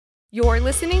You're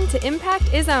listening to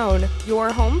Impact Is Own,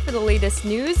 your home for the latest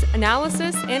news,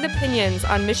 analysis, and opinions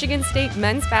on Michigan State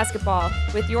men's basketball,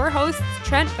 with your hosts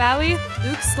Trent Valley,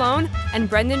 Luke Sloan, and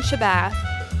Brendan Shabath.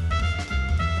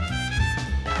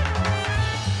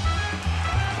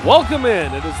 Welcome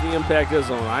in. It is the Impact Is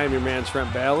Own. I am your man, Trent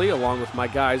Valley, along with my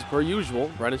guys, per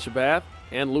usual, Brendan Shabath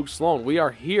and Luke Sloan. We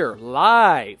are here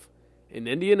live in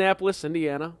Indianapolis,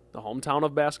 Indiana, the hometown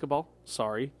of basketball.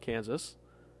 Sorry, Kansas.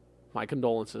 My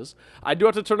condolences. I do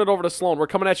have to turn it over to Sloan. We're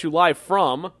coming at you live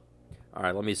from... All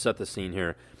right, let me set the scene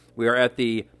here. We are at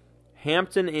the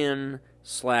Hampton Inn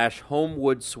 /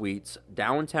 Homewood Suites,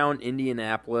 downtown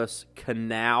Indianapolis,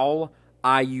 Canal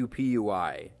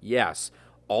IUPUI. Yes,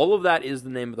 all of that is the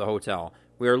name of the hotel.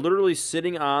 We are literally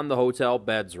sitting on the hotel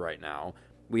beds right now.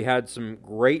 We had some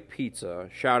great pizza.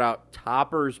 Shout out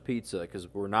Topper's Pizza,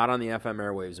 because we're not on the FM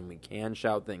airwaves and we can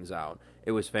shout things out.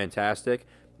 It was fantastic.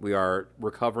 We are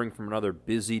recovering from another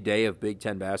busy day of Big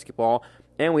Ten basketball,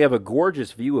 and we have a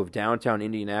gorgeous view of downtown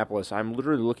Indianapolis. I'm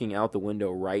literally looking out the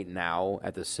window right now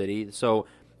at the city. So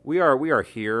we are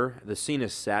here. The scene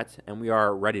is set, and we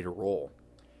are ready to roll.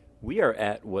 We are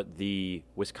at what the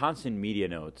Wisconsin media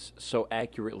notes so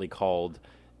accurately called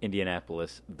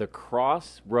Indianapolis, the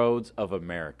crossroads of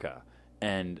America.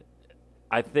 And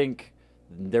I think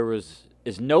there is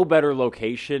no better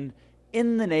location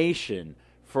in the nation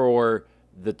for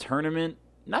the tournament,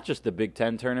 not just the Big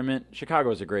Ten tournament.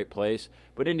 Chicago is a great place,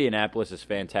 but Indianapolis is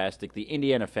fantastic. The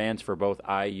Indiana fans for both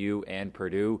IU and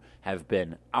Purdue have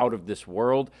been out of this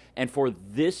world. And for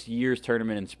this year's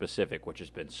tournament in specific, which has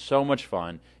been so much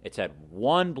fun, it's had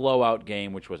one blowout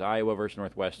game, which was Iowa versus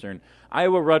Northwestern.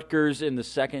 Iowa-Rutgers in the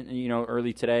second,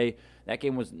 early today. That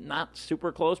game was not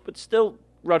super close, but still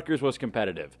Rutgers was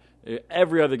competitive.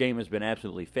 Every other game has been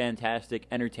absolutely fantastic,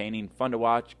 entertaining, fun to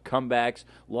watch, comebacks,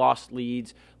 lost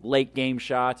leads, late game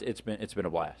shots. It's been a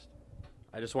blast.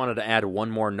 I just wanted to add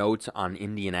one more note on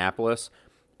Indianapolis.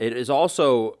 It is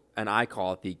also, and I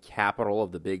call it the capital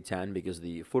of the Big Ten, because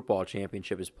the football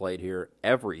championship is played here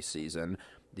every season.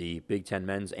 The Big Ten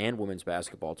men's and women's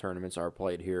basketball tournaments are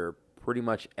played here pretty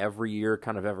much every year,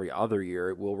 kind of every other year.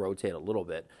 It will rotate a little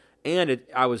bit. And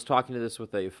I was talking to this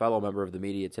with a fellow member of the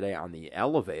media today on the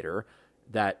elevator,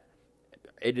 that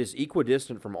it is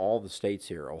equidistant from all the states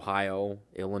here: Ohio,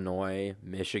 Illinois,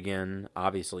 Michigan,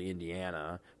 obviously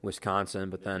Indiana, Wisconsin.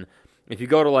 But then if you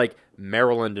go to like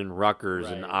Maryland and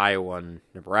Rutgers and Iowa and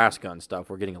Nebraska and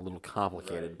stuff, we're getting a little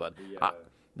complicated. But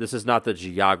this is not the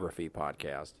geography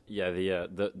podcast. Yeah,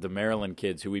 the Maryland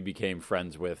kids who we became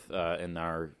friends with in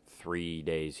our 3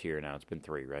 days here now. It's been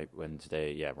 3, right?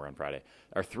 Wednesday. Yeah, we're on Friday.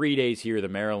 Our 3 days here, the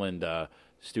Maryland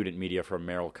student media from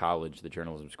Merrill College, the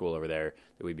journalism school over there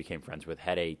that we became friends with,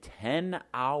 had a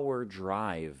 10-hour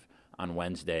drive on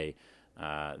Wednesday.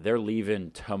 They're leaving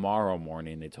tomorrow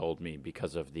morning, they told me,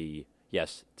 because of the,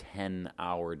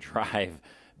 10-hour drive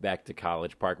back to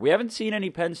College Park. We haven't seen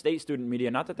any Penn State student media.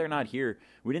 Not that they're not here.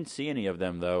 We didn't see any of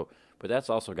them, though. But that's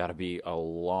also got to be a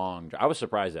long drive. I was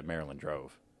surprised that Maryland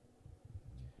drove.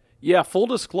 Yeah, full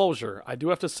disclosure, I do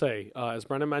have to say, as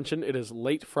Brendan mentioned, it is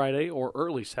late Friday or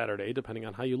early Saturday, depending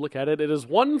on how you look at it. It is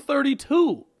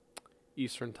 1:32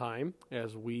 Eastern Time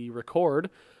as we record.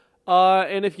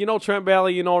 And if you know Trent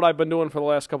Valley, you know what I've been doing for the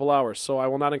last couple hours. So I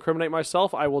will not incriminate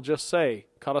myself. I will just say,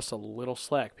 cut us a little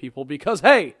slack, people, because,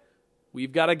 hey,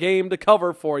 we've got a game to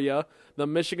cover for you. The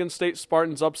Michigan State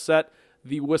Spartans upset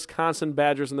the Wisconsin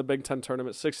Badgers in the Big Ten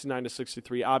tournament,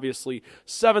 69-63. Obviously,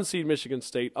 7-seed Michigan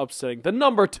State upsetting the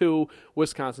number 2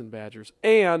 Wisconsin Badgers.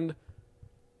 And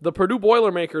the Purdue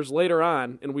Boilermakers later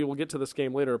on, and we will get to this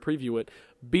game later to preview it,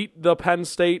 beat the Penn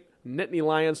State Nittany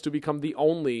Lions to become the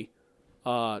only,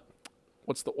 Brendan,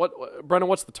 what's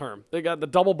the term? They got the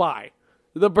double bye.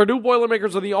 The Purdue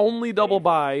Boilermakers are the only double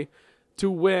bye to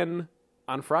win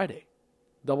on Friday.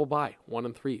 Double bye,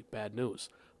 1-3, bad news.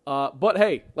 But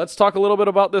hey, let's talk a little bit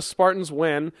about this Spartans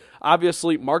win.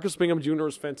 Obviously, Marcus Bingham Jr.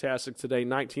 was fantastic today.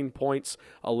 19 points,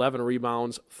 11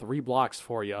 rebounds, 3 blocks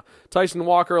for you. Tyson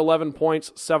Walker, 11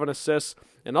 points, 7 assists.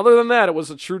 And other than that, it was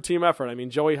a true team effort. I mean,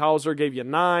 Joey Hauser gave you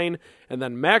 9, and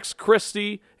then Max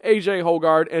Christie, A.J.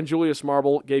 Hogard, and Julius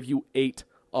Marble gave you 8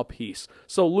 apiece.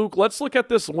 So, Luke, let's look at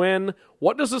this win.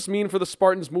 What does this mean for the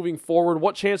Spartans moving forward?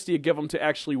 What chance do you give them to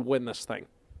actually win this thing?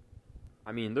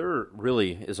 I mean, there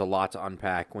really is a lot to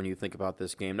unpack when you think about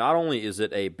this game. Not only is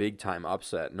it a big-time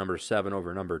upset, number 7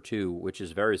 over number 2, which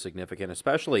is very significant,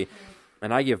 especially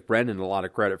and I give Brendan a lot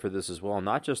of credit for this as well,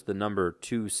 not just the number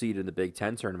 2 seed in the Big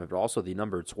Ten tournament, but also the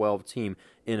number 12 team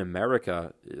in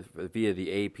America via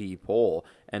the AP poll,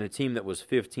 and a team that was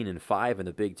 15-5 in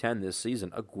the Big Ten this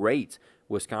season. A great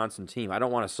Wisconsin team. I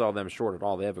don't want to sell them short at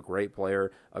all. They have a great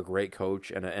player, a great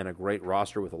coach, and a great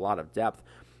roster with a lot of depth.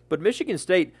 But Michigan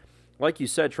State, like you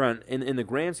said, Trent, in the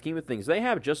grand scheme of things, they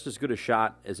have just as good a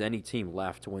shot as any team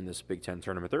left to win this Big Ten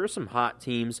tournament. There are some hot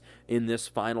teams in this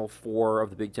Final Four of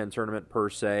the Big Ten tournament, per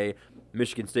se,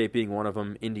 Michigan State being one of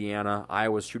them, Indiana,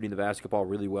 Iowa's shooting the basketball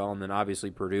really well, and then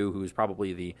obviously Purdue, who's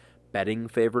probably the betting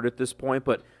favorite at this point.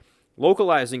 But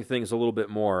localizing things a little bit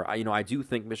more, I do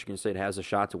think Michigan State has a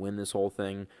shot to win this whole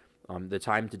thing. The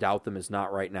time to doubt them is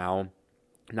not right now.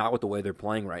 Not with the way they're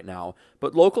playing right now.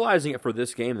 But localizing it for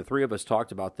this game, the three of us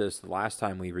talked about this the last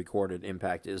time we recorded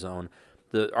Impact Is On.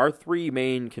 Our three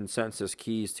main consensus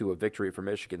keys to a victory for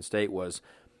Michigan State was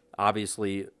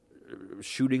obviously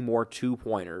shooting more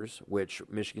two-pointers, which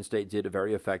Michigan State did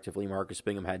very effectively. Marcus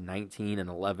Bingham had 19 and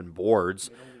 11 boards.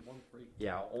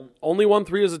 Yeah, only 1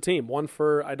 3 as a team. 1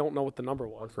 for, I don't know what the number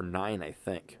was. 1 for 9, I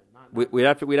think. We'd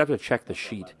have to check the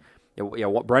sheet.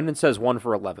 Yeah, Brendan says 1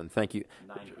 for 11. Thank you.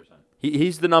 9%.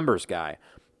 He's the numbers guy.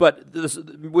 But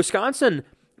Wisconsin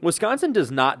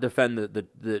does not defend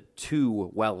the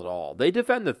 2 well at all. They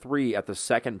defend the 3 at the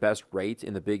second best rate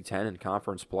in the Big Ten in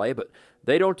conference play, but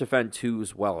they don't defend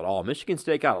 2s well at all. Michigan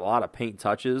State got a lot of paint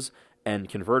touches and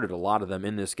converted a lot of them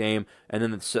in this game. And then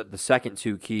the second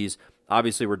 2 keys,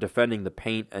 obviously, were defending the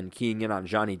paint and keying in on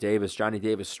Johnny Davis. Johnny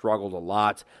Davis struggled a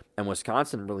lot, and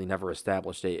Wisconsin really never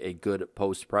established a good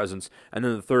post presence. And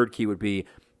then the third key would be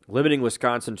limiting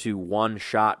Wisconsin to 1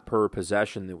 shot per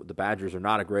possession. The Badgers are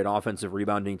not a great offensive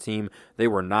rebounding team. They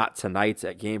were not tonight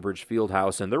at Gainbridge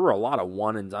Fieldhouse, and there were a lot of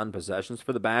one-and-done possessions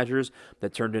for the Badgers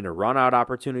that turned into run-out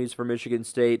opportunities for Michigan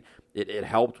State. It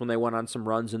helped when they went on some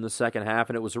runs in the second half,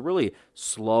 and it was a really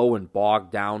slow and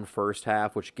bogged-down first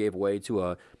half, which gave way to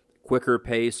a quicker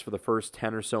pace for the first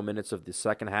 10 or so minutes of the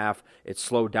second half. It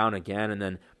slowed down again, and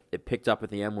then it picked up at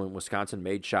the end when Wisconsin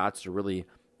made shots to really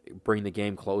bring the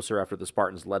game closer after the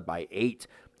Spartans led by 8.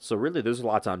 So really, there's a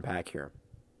lot to unpack here.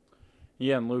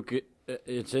 Yeah, and Luke,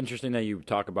 it's interesting that you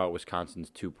talk about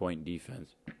Wisconsin's 2-point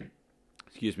defense.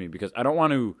 Excuse me, because I don't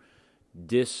want to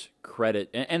discredit,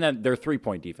 and that their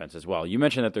 3-point defense as well. You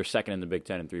mentioned that they're second in the Big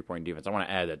Ten in 3-point defense. I want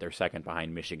to add that they're second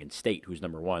behind Michigan State, who's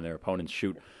number 1. Their opponents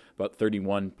shoot about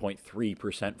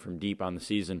 31.3% from deep on the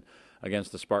season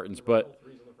against the Spartans. But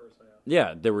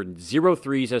yeah, there were 0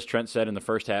 threes, as Trent said, in the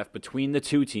first half between the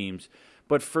two teams.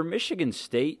 But for Michigan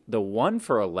State, the 1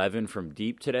 for 11 from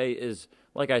deep today is,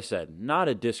 like I said, not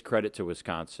a discredit to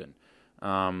Wisconsin.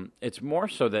 It's more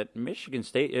so that Michigan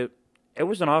State, it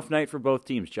was an off night for both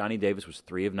teams. Johnny Davis was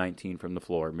 3 of 19 from the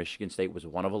floor. Michigan State was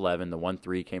 1 of 11. The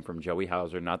 1-3 came from Joey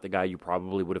Hauser, not the guy you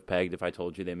probably would have pegged if I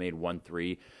told you they made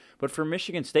 1-3. But for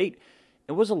Michigan State,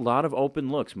 it was a lot of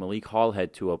open looks. Malik Hall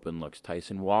had 2 open looks.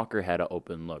 Tyson Walker had an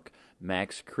open look.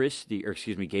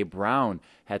 Gabe Brown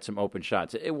had some open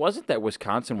shots. It wasn't that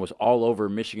Wisconsin was all over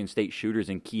Michigan State shooters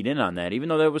and keyed in on that, even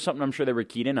though that was something I'm sure they were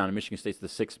keyed in on. Michigan State's the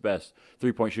 6th best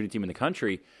 3-point shooting team in the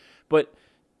country. But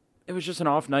it was just an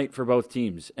off night for both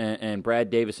teams. And Brad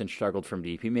Davison struggled from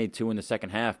deep. He made 2 in the second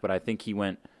half, but I think he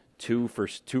went 2 for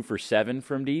 7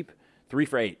 from deep, 3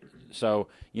 for 8. So,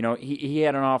 he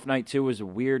had an off night, too. It was a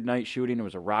weird night shooting. It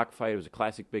was a rock fight. It was a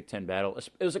classic Big Ten battle.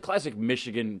 It was a classic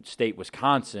Michigan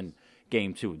State-Wisconsin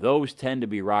game, too. Those tend to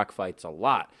be rock fights a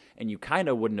lot. And you kind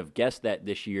of wouldn't have guessed that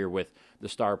this year with the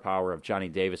star power of Johnny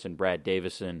Davis and Brad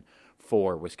Davison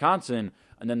for Wisconsin,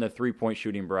 and then the 3-point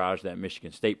shooting barrage that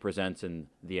Michigan State presents and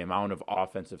the amount of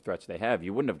offensive threats they have.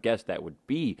 You wouldn't have guessed that would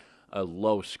be a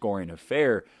low-scoring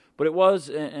affair. But it was,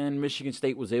 and Michigan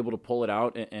State was able to pull it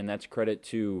out, and that's credit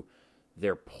to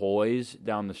their poise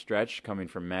down the stretch coming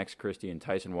from Max Christie and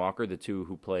Tyson Walker, the 2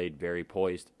 who played very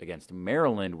poised against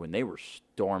Maryland when they were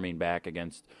storming back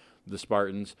against the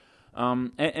Spartans.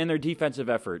 And their defensive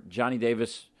effort. Johnny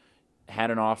Davis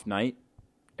had an off night,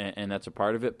 and that's a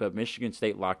part of it, but Michigan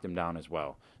State locked them down as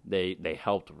well. They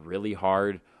helped really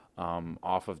hard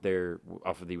off of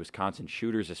the Wisconsin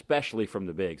shooters, especially from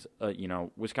the bigs.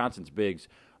 Wisconsin's bigs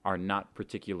are not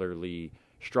particularly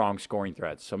strong scoring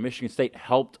threats. So Michigan State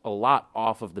helped a lot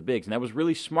off of the bigs, and that was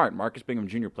really smart. Marcus Bingham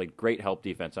Jr. played great help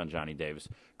defense on Johnny Davis.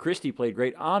 Christie played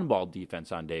great on-ball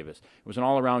defense on Davis. It was an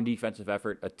all-around defensive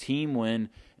effort, a team win,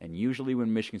 and usually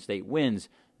when Michigan State wins,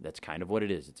 that's kind of what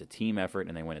it is. It's a team effort,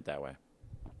 and they win it that way.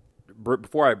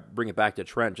 Before I bring it back to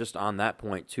Trent, just on that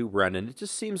point too, Brendan, it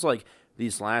just seems like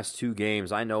these last 2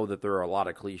 games, I know that there are a lot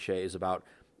of cliches about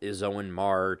Izzo in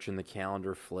March and the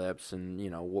calendar flips and,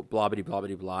 blah, blah, blah,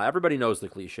 blah, blah. Everybody knows the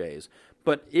cliches.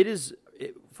 But it is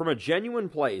from a genuine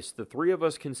place, the three of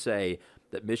us can say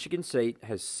that Michigan State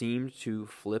has seemed to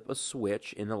flip a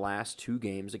switch in the last 2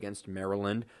 games against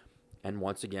Maryland and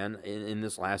once again in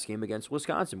this last game against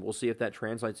Wisconsin. We'll see if that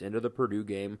translates into the Purdue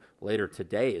game later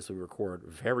today as we record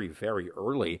very, very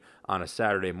early on a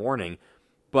Saturday morning.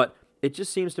 But it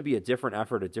just seems to be a different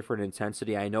effort, a different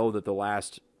intensity. I know that the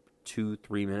last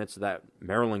 2-3 minutes of that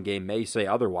Maryland game may say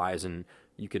otherwise, and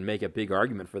you can make a big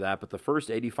argument for that. But the first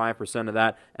 85% of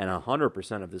that and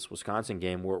 100% of this Wisconsin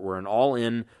game were an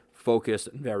all-in, focused,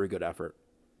 and very good effort.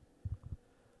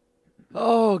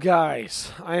 Oh,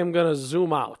 guys, I am going to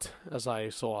zoom out, as I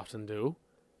so often do,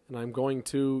 and I'm going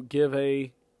to give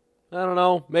a,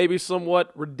 maybe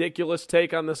somewhat ridiculous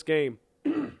take on this game.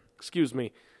 Excuse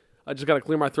me. I just got to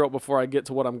clear my throat before I get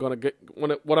to what I'm going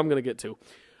to get to.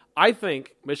 I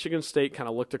think Michigan State kind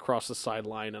of looked across the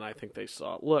sideline, and I think they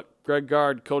saw, look, Greg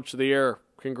Gard, Coach of the Year,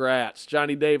 congrats.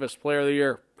 Johnny Davis, Player of the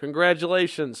Year,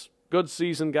 congratulations. Good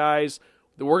season, guys.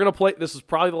 We're going to play. This is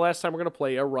probably the last time we're going to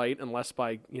play a right, unless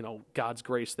by God's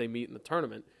grace they meet in the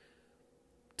tournament.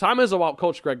 Tom Izzo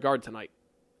out-coached Greg Gard tonight,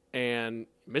 and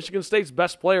Michigan State's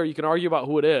best player, you can argue about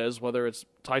who it is, whether it's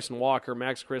Tyson Walker,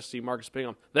 Max Christie, Marcus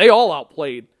Bingham. They all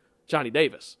outplayed Johnny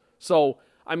Davis. So,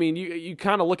 I mean, you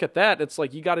kind of look at that. It's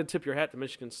like you got to tip your hat to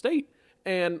Michigan State,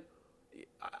 and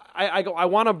I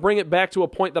want to bring it back to a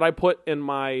point that I put in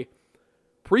my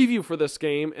preview for this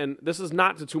game, and this is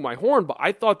not to toot my horn, but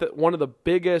I thought that one of the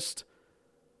biggest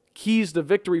keys to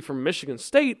victory from Michigan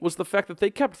State was the fact that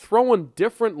they kept throwing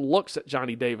different looks at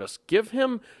Johnny Davis.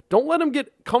 Don't let him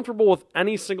get comfortable with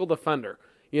any single defender.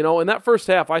 In that first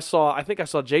half, I think I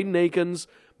saw Jaden Akins,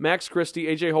 Max Christie,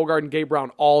 A.J. Hoggard, and Gabe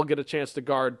Brown all get a chance to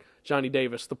guard Johnny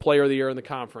Davis, the Player of the Year in the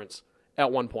conference,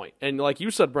 at one point. And like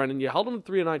you said, Brendan, you held him to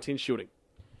 3 of 19 shooting.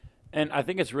 And I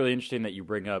think it's really interesting that you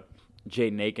bring up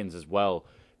Jaden Akins as well,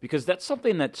 because that's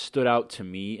something that stood out to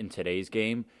me in today's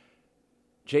game.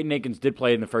 Jaden Akins did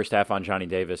play in the first half on Johnny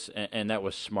Davis, and that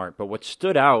was smart. But what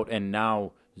stood out, and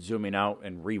now zooming out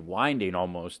and rewinding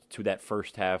almost to that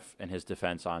first half and his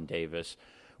defense on Davis,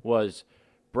 was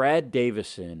Brad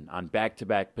Davison on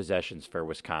back-to-back possessions for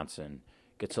Wisconsin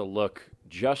gets a look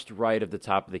just right of the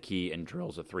top of the key and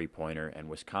drills a three-pointer, and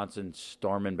Wisconsin's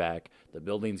storming back. The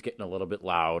building's getting a little bit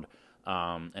loud.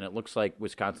 And it looks like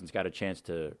Wisconsin's got a chance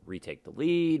to retake the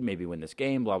lead, maybe win this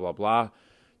game, blah, blah, blah.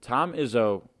 Tom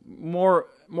Izzo, more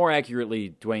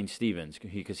accurately, Dwayne Stevens,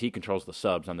 because he controls the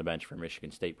subs on the bench for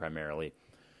Michigan State primarily,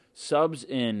 subs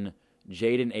in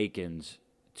Jaden Akins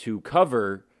to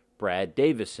cover Brad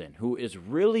Davison, who is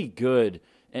really good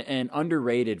and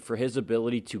underrated for his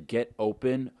ability to get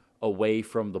open away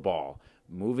from the ball,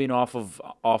 moving off of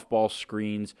off-ball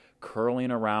screens, curling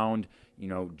around,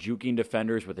 juking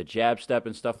defenders with a jab step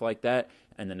and stuff like that.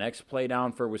 And the next play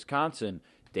down for Wisconsin,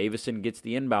 Davison gets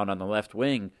the inbound on the left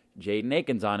wing. Jaden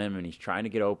Akins on him, and he's trying to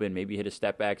get open, maybe hit a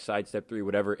step back, side step 3,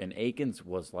 whatever. And Akins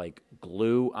was like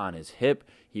glue on his hip.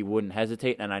 He wouldn't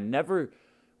hesitate. And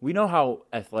we know how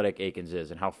athletic Akins is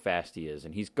and how fast he is.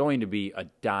 And he's going to be a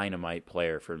dynamite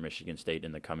player for Michigan State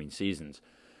in the coming seasons.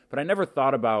 But I never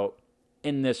thought about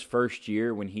in this first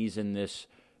year when he's in this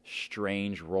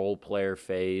strange role player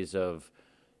phase of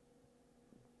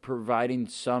providing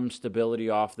some stability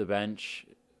off the bench,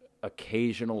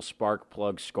 occasional spark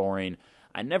plug scoring.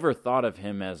 I never thought of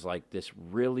him as like this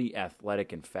really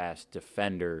athletic and fast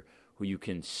defender who you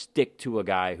can stick to a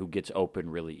guy who gets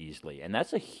open really easily. And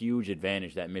that's a huge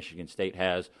advantage that Michigan State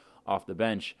has off the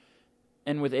bench.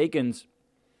 And with Akins,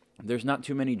 there's not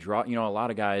too many a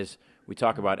lot of guys, we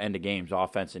talk about end of games,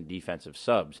 offense and defensive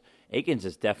subs. Akins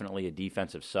is definitely a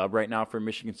defensive sub right now for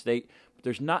Michigan State, but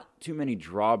there's not too many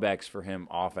drawbacks for him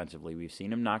offensively. We've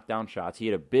seen him knock down shots. He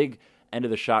had a big end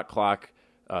of the shot clock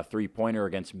three-pointer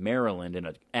against Maryland in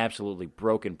an absolutely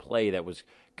broken play that was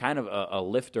kind of a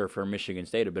lifter for Michigan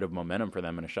State, a bit of momentum for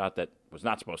them in a shot that was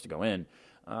not supposed to go in.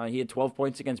 He had 12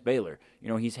 points against Baylor.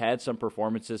 He's had some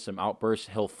performances, some outbursts.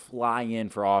 He'll fly in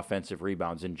for offensive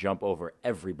rebounds and jump over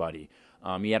everybody.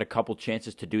 He had a couple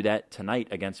chances to do that tonight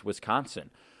against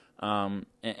Wisconsin.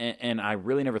 And I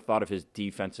really never thought of his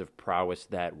defensive prowess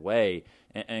that way.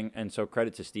 And so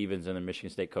credit to Stevens and the Michigan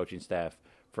State coaching staff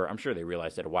I'm sure they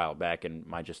realized it a while back, and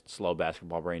my just slow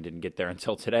basketball brain didn't get there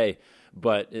until today.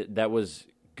 But that was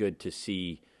good to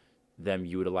see them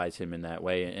utilize him in that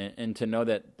way, and to know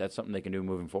that that's something they can do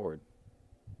moving forward.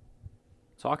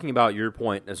 Talking about your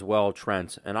point as well,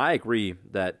 Trent, and I agree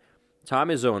that Tom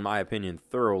Izzo, in my opinion,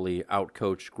 thoroughly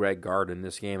outcoached Greg Gard in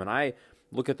this game, and I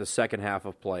look at the second half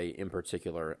of play in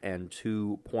particular and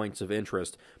 2 points of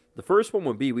interest. The first one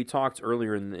would be, we talked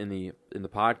earlier in the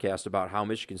podcast about how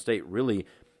Michigan State really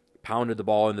pounded the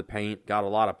ball in the paint, got a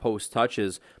lot of post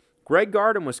touches. Greg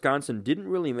Gard in Wisconsin didn't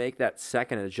really make that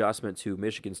second adjustment to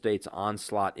Michigan State's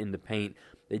onslaught in the paint.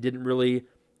 They didn't really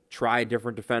try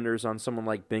different defenders on someone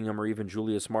like Bingham or even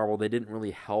Julius Marble. They didn't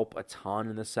really help a ton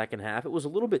in the second half. It was a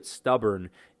little bit stubborn,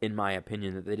 in my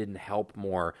opinion, that they didn't help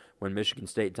more when Michigan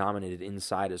State dominated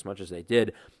inside as much as they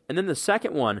did. And then the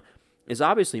second one is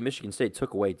obviously Michigan State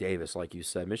took away Davis, like you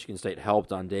said. Michigan State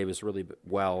helped on Davis really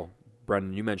well.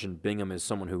 Brendan, you mentioned Bingham as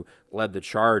someone who led the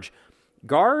charge.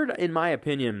 Gard, in my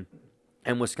opinion,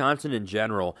 and Wisconsin in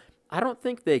general, I don't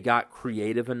think they got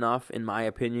creative enough, in my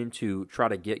opinion, to try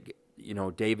to get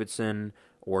Davidson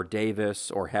or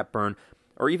Davis or Hepburn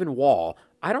or even Wall.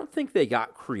 I don't think they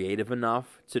got creative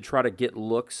enough to try to get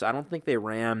looks. I don't think they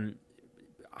ran,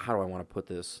 how do I want to put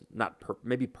this?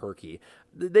 Maybe perky.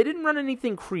 They didn't run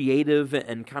anything creative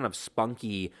and kind of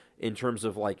spunky in terms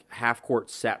of like half-court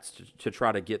sets to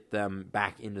try to get them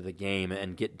back into the game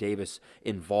and get Davis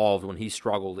involved when he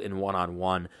struggled in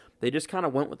one-on-one. They just kind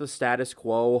of went with the status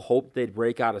quo, hoped they'd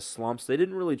break out of slumps. They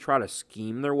didn't really try to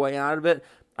scheme their way out of it.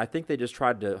 I think they just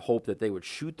tried to hope that they would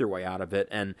shoot their way out of it.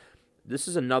 And this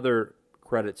is another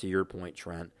credit to your point,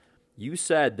 Trent. You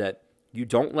said that you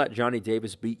don't let Johnny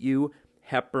Davis beat you.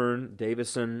 Hepburn,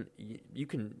 Davison,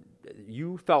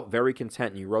 you felt very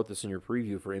content, and you wrote this in your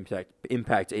preview for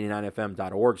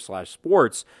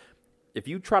impact89fm.org/sports. If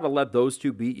you try to let those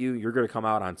two beat you, you're going to come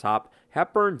out on top.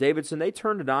 Hepburn, Davidson, they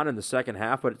turned it on in the second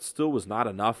half, but it still was not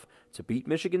enough to beat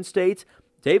Michigan State.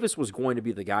 Davis was going to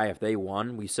be the guy if they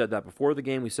won. We said that before the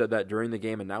game, we said that during the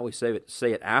game, and now we say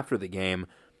it after the game.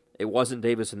 It wasn't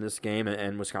Davis in this game,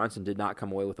 and Wisconsin did not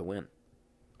come away with a win.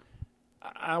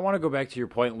 I want to go back to your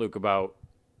point, Luke, about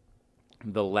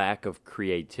the lack of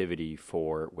creativity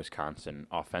for Wisconsin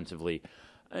offensively.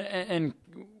 And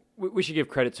we should give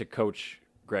credit to Coach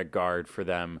Greg Gard for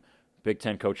them. Big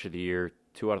Ten Coach of the Year,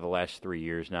 2 out of the last 3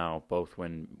 years now, both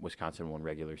when Wisconsin won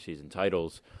regular season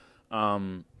titles.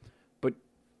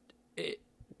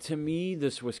 To me,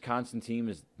 this Wisconsin team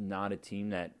is not a team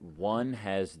that, one,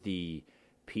 has the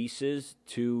pieces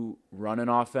to run an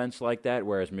offense like that,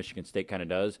 whereas Michigan State kind of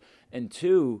does. And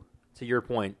two, to your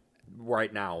point,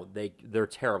 right now, they're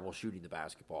terrible shooting the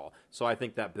basketball. So I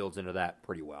think that builds into that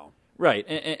pretty well. Right.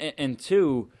 And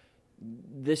two,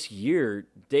 this year,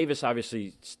 Davis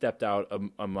obviously stepped out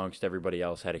amongst everybody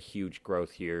else, had a huge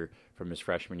growth here from his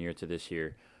freshman year to this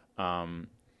year.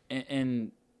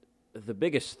 And the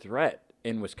biggest threat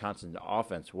in Wisconsin's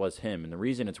offense was him. And the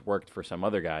reason it's worked for some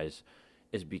other guys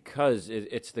is because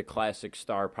it's the classic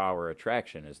star power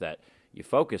attraction, is that you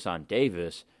focus on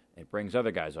Davis, it brings other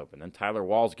guys open. Then Tyler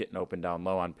Wall's getting open down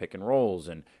low on pick and rolls,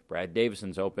 and Brad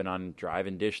Davison's open on drive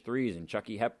and dish threes, and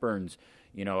Chucky Hepburn's,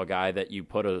 a guy that you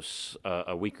put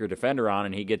a weaker defender on,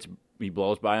 and he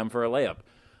blows by him for a layup.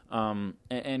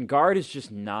 And Gard is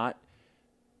just not,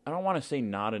 I don't want to say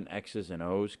not an X's and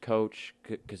O's coach,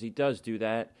 because he does do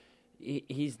that.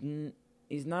 He's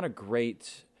not a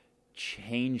great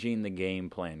changing the game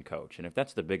plan coach. And if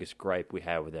that's the biggest gripe we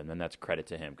have with him, then that's credit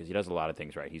to him, because he does a lot of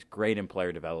things right. He's great in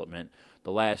player development.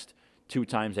 The last 2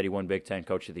 times that he won Big Ten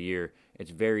Coach of the Year,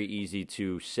 it's very easy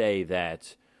to say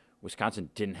that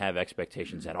Wisconsin didn't have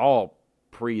expectations at all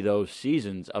pre those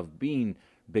seasons of being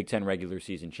Big Ten regular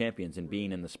season champions and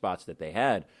being in the spots that they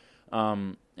had.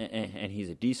 And he's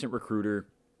a decent recruiter.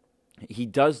 He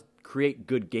does create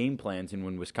good game plans, and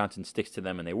when Wisconsin sticks to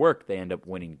them and they work, they end up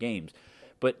winning games.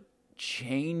 But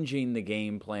changing the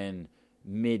game plan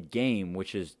mid-game,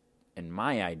 which is, in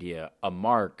my idea, a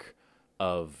mark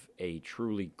of a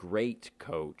truly great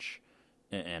coach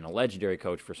and a legendary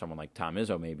coach for someone like Tom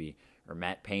Izzo maybe, or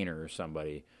Matt Painter or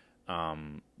somebody,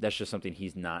 that's just something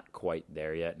he's not quite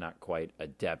there yet, not quite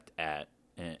adept at.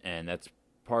 And that's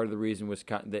part of the reason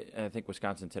I think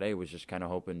Wisconsin today was just kind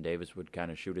of hoping Davis would kind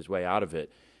of shoot his way out of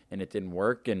it. And it didn't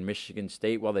work. And Michigan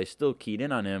State, while they still keyed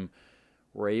in on him,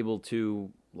 were able to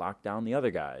lock down the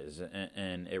other guys.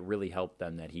 And it really helped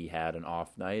them that he had an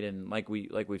off night. And like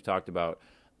we've talked about,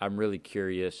 I'm really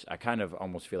curious. I kind of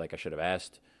almost feel like I should have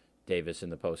asked Davis in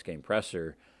the post-game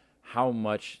presser how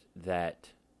much that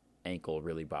ankle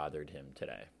really bothered him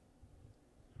today.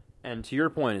 And to your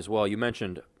point as well, you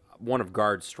mentioned one of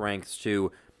Gard's strengths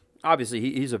too. Obviously,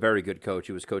 he's a very good coach.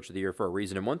 He was Coach of the Year for a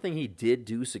reason. And one thing he did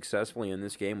do successfully in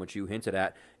this game, which you hinted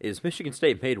at, is Michigan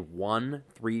State made 1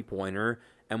 3-pointer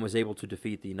and was able to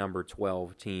defeat the number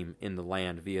 12 team in the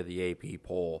land via the AP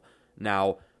poll.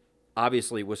 Now,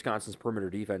 obviously, Wisconsin's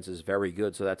perimeter defense is very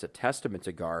good, so that's a testament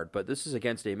to Gard. But this is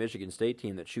against a Michigan State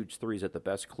team that shoots threes at the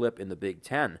best clip in the Big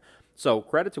Ten. So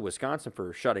credit to Wisconsin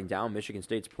for shutting down Michigan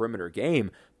State's perimeter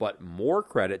game, but more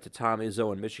credit to Tom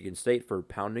Izzo and Michigan State for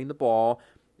pounding the ball,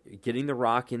 getting the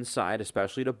rock inside,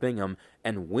 especially to Bingham,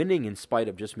 and winning in spite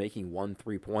of just making 1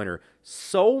 3-pointer.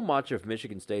 So much of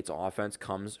Michigan State's offense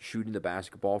comes shooting the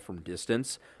basketball from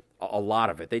distance. A lot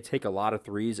of it. They take a lot of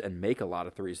threes and make a lot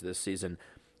of threes this season.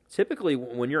 Typically,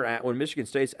 when Michigan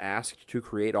State's asked to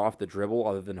create off the dribble,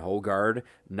 other than Hoggard,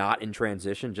 not in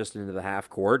transition, just into the half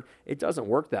court, it doesn't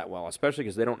work that well, especially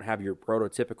because they don't have your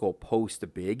prototypical post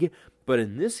big. But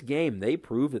in this game, they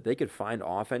proved that they could find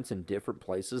offense in different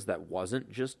places that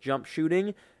wasn't just jump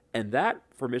shooting, and that,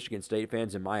 for Michigan State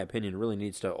fans, in my opinion, really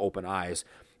needs to open eyes.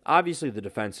 Obviously, the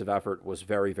defensive effort was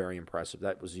very, very impressive.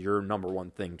 That was your number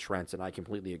one thing, Trent, and I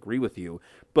completely agree with you.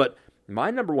 But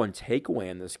my number one takeaway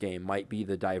in this game might be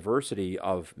the diversity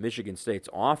of Michigan State's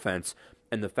offense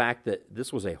and the fact that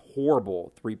this was a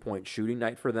horrible three-point shooting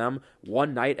night for them,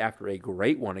 one night after a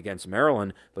great one against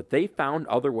Maryland, but they found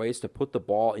other ways to put the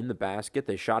ball in the basket.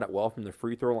 They shot it well from the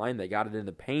free throw line. They got it in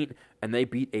the paint, and they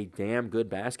beat a damn good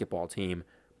basketball team.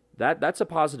 That's a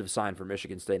positive sign for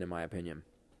Michigan State, in my opinion.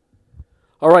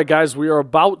 All right, guys, we are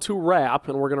about to wrap,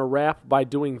 and we're going to wrap by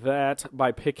doing that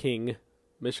by picking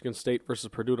Michigan State versus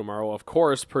Purdue tomorrow. Of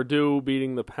course, Purdue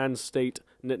beating the Penn State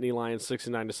Nittany Lions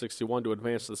 69-61 to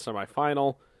advance to the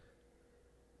semifinal.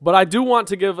 But I do want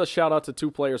to give a shout-out to two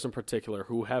players in particular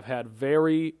who have had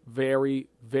very, very,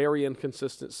 very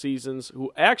inconsistent seasons,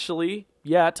 who actually,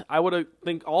 I would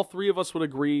think all three of us would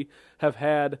agree, have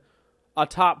had a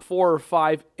top 4 or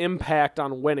 5 impact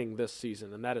on winning this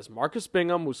season, and that is Marcus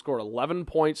Bingham, who scored 11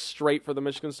 points straight for the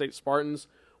Michigan State Spartans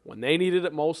when they needed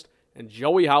it most, and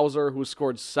Joey Hauser, who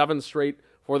scored 7 straight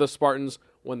for the Spartans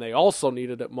when they also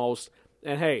needed it most.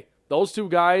 And hey, those two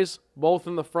guys, both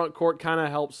in the front court, kind of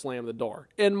helped slam the door,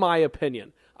 in my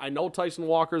opinion. I know Tyson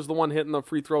Walker's the one hitting the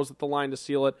free throws at the line to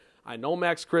seal it. I know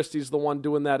Max Christie's the one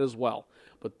doing that as well.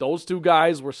 But those two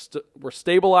guys were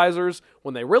stabilizers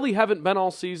when they really haven't been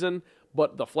all season,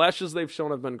 but the flashes they've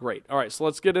shown have been great. All right, so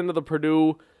let's get into the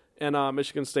Purdue and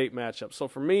Michigan State matchup. So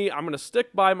for me, I'm going to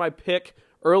stick by my pick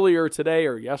earlier today,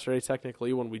 or yesterday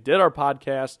technically, when we did our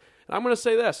podcast. And I'm going to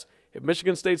say this. If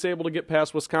Michigan State's able to get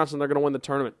past Wisconsin, they're going to win the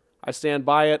tournament. I stand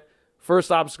by it.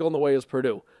 First obstacle in the way is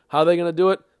Purdue. How are they going to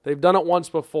do it? They've done it once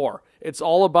before. It's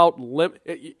all about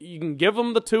you can give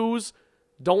them the 2s.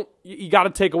 You got to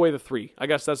take away the 3. I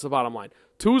guess that's the bottom line.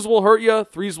 2s will hurt you.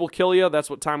 3s will kill you. That's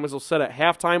what Tom Izzo said at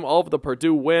halftime of the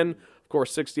Purdue win. Of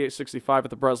course, 68-65 at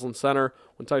the Breslin Center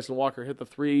when Tyson Walker hit the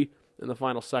 3 in the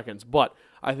final seconds. But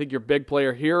I think your big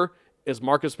player here is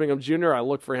Marcus Bingham Jr. I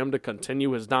look for him to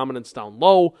continue his dominance down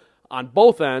low. On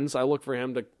both ends, I look for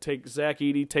him to take Zach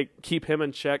Edey, keep him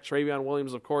in check. Travion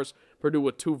Williams, of course, Purdue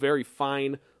with 2 very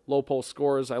fine low post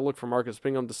scores. I look for Marcus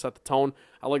Bingham to set the tone.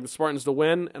 I like the Spartans to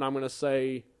win, and I'm going to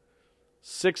say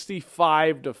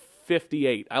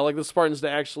 65-58. I like the Spartans to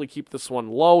actually keep this one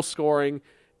low scoring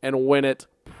and win it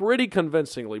pretty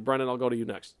convincingly. Brendan, I'll go to you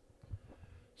next.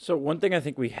 So one thing I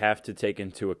think we have to take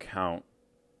into account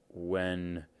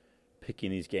when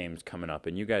picking these games coming up,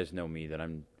 and you guys know me that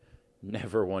I'm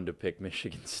never one to pick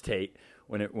Michigan State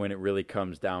when it really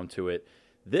comes down to it.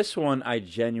 This one I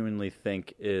genuinely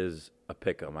think is a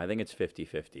pick-em. I think it's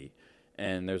 50-50,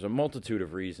 and there's a multitude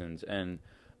of reasons, and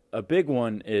a big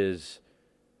one is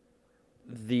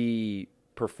the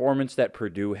performance that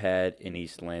Purdue had in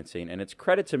East Lansing, and it's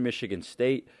credit to Michigan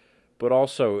State, but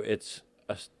also it's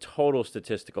a total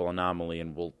statistical anomaly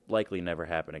and will likely never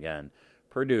happen again.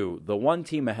 Purdue, the one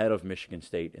team ahead of Michigan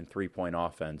State in three-point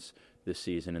offense this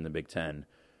season in the Big Ten,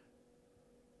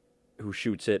 who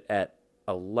shoots it at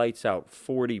a lights-out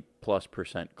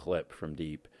 40+% clip from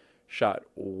deep, shot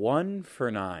 1 for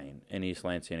 9 in East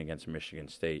Lansing against Michigan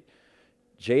State.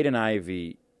 Jaden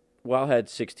Ivey, while had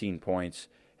 16 points,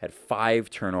 had 5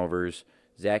 turnovers.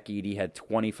 Zach Edey had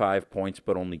 25 points,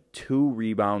 but only 2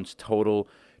 rebounds total.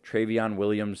 Travion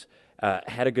Williams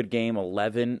had a good game,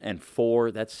 11 and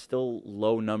 4. That's still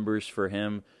low numbers for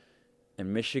him.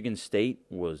 And Michigan State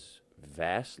was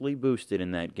vastly boosted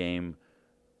in that game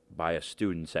by a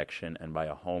student section and by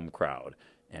a home crowd.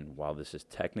 And while this is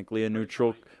technically a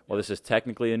neutral,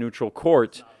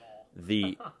 court,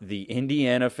 the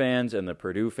Indiana fans and the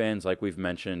Purdue fans, like we've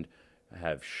mentioned,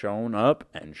 have shown up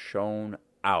and shown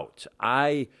out.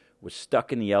 I was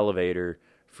stuck in the elevator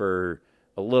for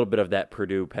a little bit of that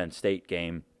Purdue-Penn State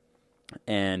game,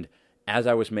 and as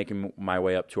I was making my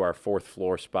way up to our 4th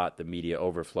floor spot, the media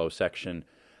overflow section,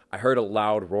 I heard a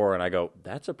loud roar, and I go,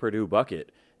 that's a Purdue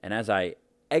bucket. And as I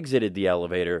exited the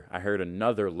elevator, I heard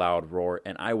another loud roar,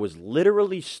 and I was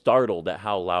literally startled at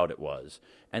how loud it was.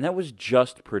 And that was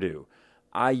just Purdue.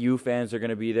 IU fans are going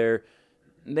to be there.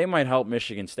 They might help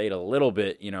Michigan State a little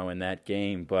bit, in that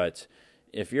game, but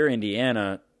if you're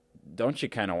Indiana, don't you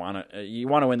kind of want to? You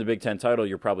want to win the Big Ten title.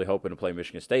 You're probably hoping to play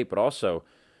Michigan State, but also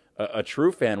a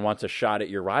true fan wants a shot at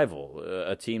your rival,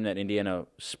 a team that Indiana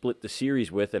split the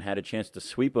series with and had a chance to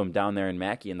sweep them down there in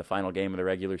Mackey in the final game of the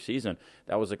regular season.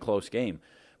 That was a close game.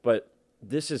 But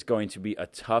this is going to be a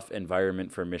tough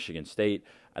environment for Michigan State.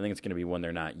 I think it's going to be one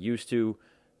they're not used to.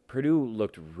 Purdue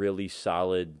looked really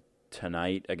solid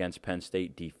tonight against Penn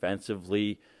State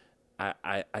defensively.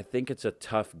 I think it's a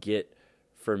tough get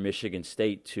for Michigan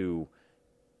State to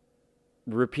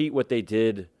repeat what they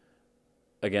did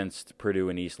against Purdue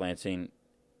and East Lansing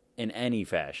in any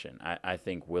fashion. I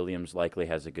think Williams likely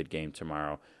has a good game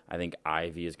tomorrow. I think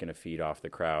Ivy is going to feed off the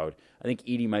crowd. I think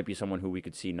Edey might be someone who we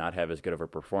could see not have as good of a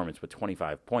performance, but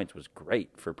 25 points was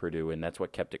great for Purdue, and that's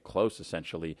what kept it close,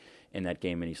 essentially, in that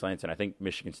game in East Lansing. I think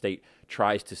Michigan State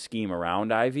tries to scheme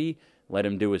around Ivy, let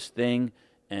him do his thing,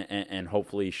 and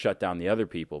hopefully shut down the other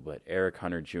people. But Eric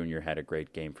Hunter Jr. had a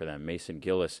great game for them. Mason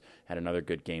Gillis had another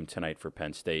good game tonight for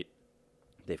Penn State.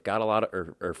 They've got a lot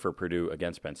of, or for Purdue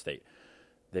against Penn State.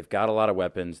 They've got a lot of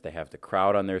weapons. They have the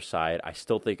crowd on their side. I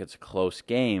still think it's a close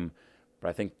game, but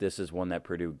I think this is one that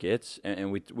Purdue gets.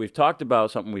 And we've talked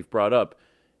about something we've brought up.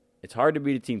 It's hard to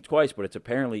beat a team twice, but it's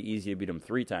apparently easy to beat them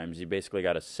 3 times. You basically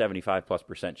got a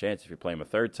 75+% chance if you play them a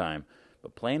third time.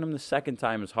 But playing them the second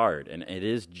time is hard, and it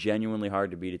is genuinely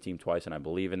hard to beat a team twice, and I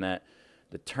believe in that.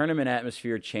 The tournament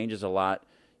atmosphere changes a lot.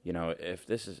 You know,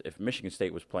 if Michigan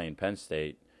State was playing Penn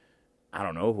State, I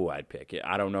don't know who I'd pick.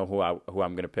 I don't know who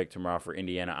I'm going to pick tomorrow for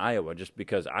Indiana-Iowa, just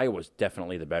because Iowa's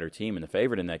definitely the better team and the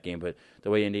favorite in that game, but the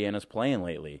way Indiana's playing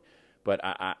lately. But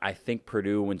I think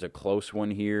Purdue wins a close one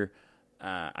here.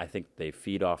 I think they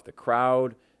feed off the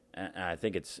crowd, and I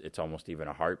think it's almost even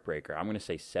a heartbreaker. I'm going to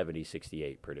say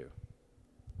 70-68 Purdue.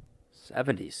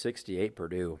 70-68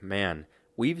 Purdue. Man,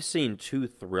 we've seen 2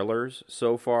 thrillers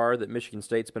so far that Michigan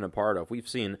State's been a part of. We've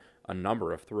seen a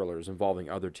number of thrillers involving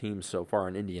other teams so far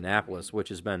in Indianapolis, which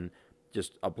has been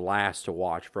just a blast to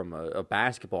watch from a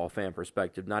basketball fan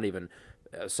perspective, not even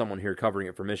someone here covering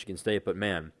it for Michigan State, but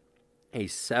man, a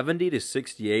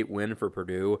 70-68 win for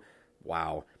Purdue.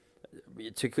 Wow.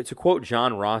 To quote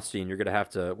John Rothstein, you're going to have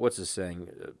to, what's his saying,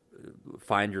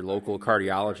 find your local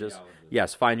cardiologist.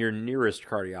 Yes, find your nearest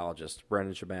cardiologist.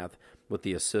 Brendan Shabath with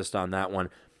the assist on that one.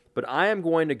 But I am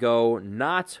going to go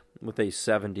not with a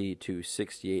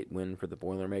 70-68 win for the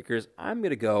Boilermakers. I'm going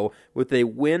to go with a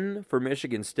win for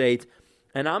Michigan State,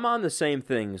 and I'm on the same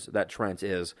things that Trent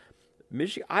is.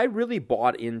 I really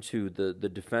bought into the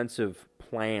defensive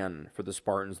plan for the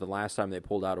Spartans the last time they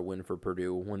pulled out a win for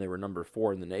Purdue when they were number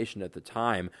 4 in the nation at the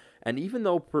time. And even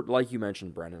though, like you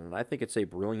mentioned, Brendan, and I think it's a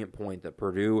brilliant point that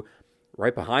Purdue,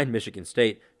 right behind Michigan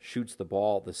State, shoots the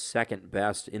ball the second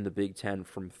best in the Big Ten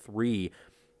from 3.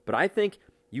 But I think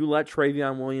you let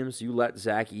Travion Williams, you let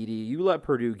Zach Edey, you let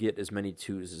Purdue get as many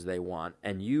 2s as they want,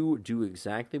 and you do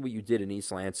exactly what you did in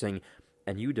East Lansing,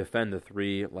 and you defend the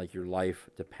 3 like your life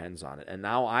depends on it. And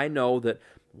now I know that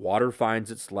water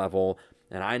finds its level,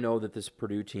 and I know that this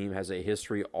Purdue team has a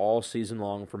history all season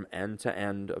long from end to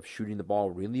end of shooting the ball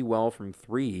really well from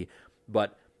 3,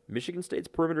 but Michigan State's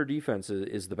perimeter defense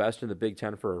is the best in the Big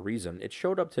Ten for a reason. It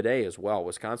showed up today as well.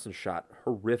 Wisconsin shot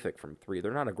horrific from 3.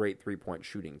 They're not a great three-point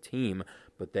shooting team,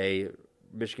 but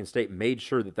Michigan State made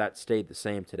sure that stayed the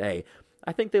same today.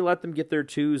 I think they let them get their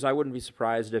 2s. I wouldn't be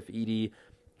surprised if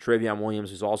Travion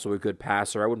Williams is also a good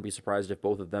passer. I wouldn't be surprised if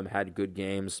both of them had good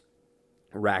games,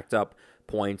 racked up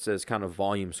points as kind of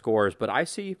volume scores. But I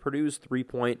see Purdue's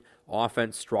 3-point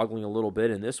offense struggling a little bit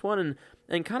in this one,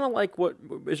 and kind of like what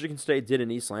Michigan State did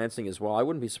in East Lansing as well. I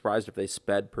wouldn't be surprised if they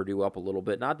sped Purdue up a little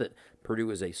bit. Not that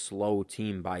Purdue is a slow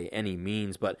team by any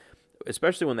means, but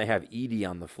especially when they have Edey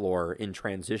on the floor in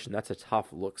transition, that's a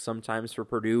tough look sometimes for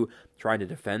Purdue, trying to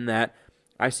defend that.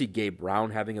 I see Gabe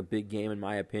Brown having a big game, in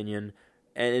my opinion.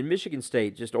 And in Michigan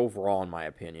State, just overall, in my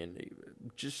opinion,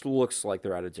 just looks like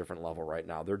they're at a different level right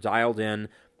now. They're dialed in.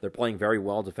 They're playing very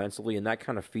well defensively, and that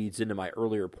kind of feeds into my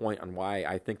earlier point on why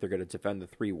I think they're going to defend the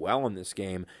 3 well in this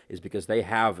game, is because they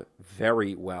have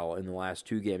very well in the last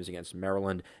 2 games against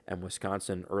Maryland and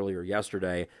Wisconsin earlier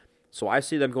yesterday. So I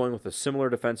see them going with a similar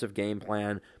defensive game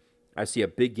plan. I see a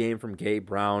big game from Gabe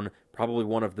Brown, probably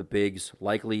one of the bigs,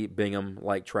 likely Bingham,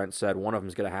 like Trent said. One of them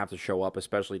is going to have to show up,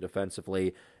 especially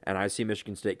defensively. And I see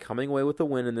Michigan State coming away with a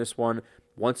win in this one.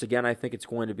 Once again, I think it's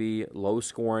going to be low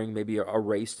scoring, maybe a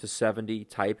race to 70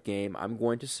 type game. I'm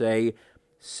going to say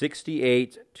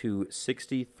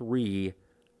 68-63.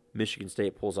 Michigan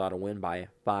State pulls out a win by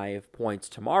 5 points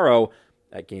tomorrow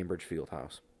at Gainbridge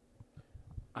Fieldhouse.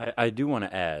 I do want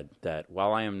to add that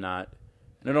while I am not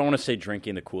And I don't want to say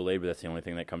drinking the Kool-Aid, but that's the only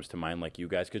thing that comes to mind, like you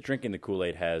guys, because drinking the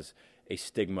Kool-Aid has a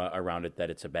stigma around it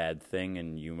that it's a bad thing,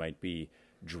 and you might be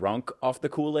drunk off the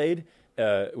Kool-Aid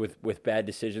with bad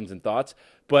decisions and thoughts.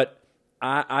 But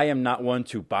I am not one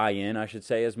to buy in, I should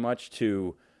say, as much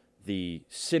to the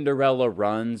Cinderella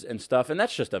runs and stuff, and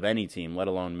that's just of any team, let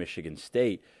alone Michigan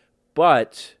State.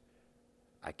 But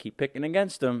I keep picking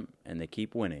against them, and they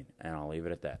keep winning, and I'll leave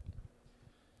it at that.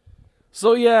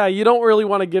 So, yeah, you don't really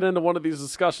want to get into one of these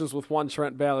discussions with one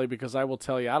Trent Valley because I will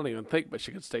tell you, I don't even think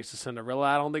Michigan State's a Cinderella.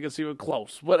 I don't think it's even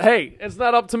close. But, hey, it's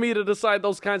not up to me to decide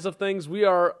those kinds of things. We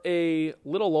are a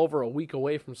little over a week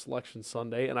away from Selection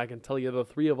Sunday, and I can tell you the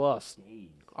three of us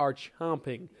are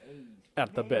chomping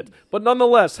at the bit. But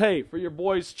nonetheless, hey, for your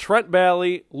boys Trent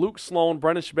Valley, Luke Sloan,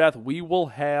 Brendan Shabath, we will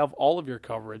have all of your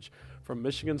coverage from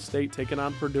Michigan State taking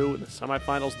on Purdue in the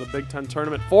semifinals of the Big Ten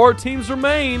tournament. 4 teams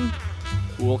remain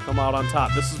who will come out on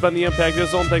top. This has been the Impact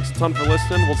Zone. Thanks a ton for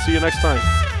listening. We'll see you next time.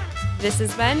 This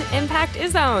has been Impact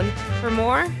Zone. For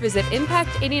more, visit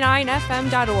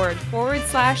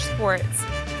impact89fm.org/sports.